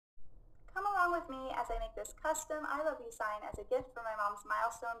with me as I make this custom I love you sign as a gift for my mom's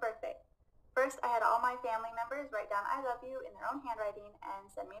milestone birthday. First, I had all my family members write down I love you in their own handwriting and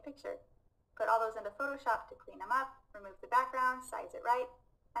send me a picture. Put all those into Photoshop to clean them up, remove the background, size it right,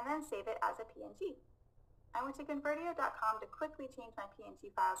 and then save it as a PNG. I went to Convertio.com to quickly change my PNG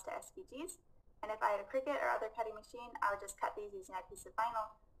files to SVGs, and if I had a Cricut or other cutting machine, I would just cut these using a piece of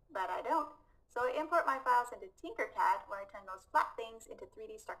vinyl, but I don't. So I import my files into Tinkercad, where I turn those flat things into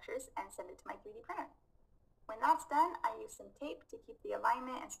 3D structures and send it to my 3D printer. When that's done, I use some tape to keep the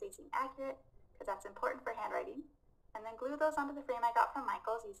alignment and spacing accurate, because that's important for handwriting, and then glue those onto the frame I got from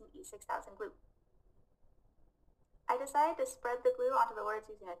Michaels using E6000 glue. I decided to spread the glue onto the words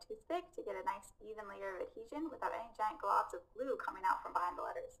using a toothpick to get a nice even layer of adhesion without any giant globs of glue coming out from behind the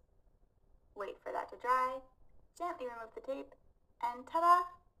letters. Wait for that to dry, gently remove the tape, and ta-da!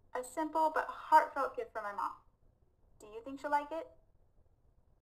 A simple but heartfelt gift from my mom. Do you think she'll like it?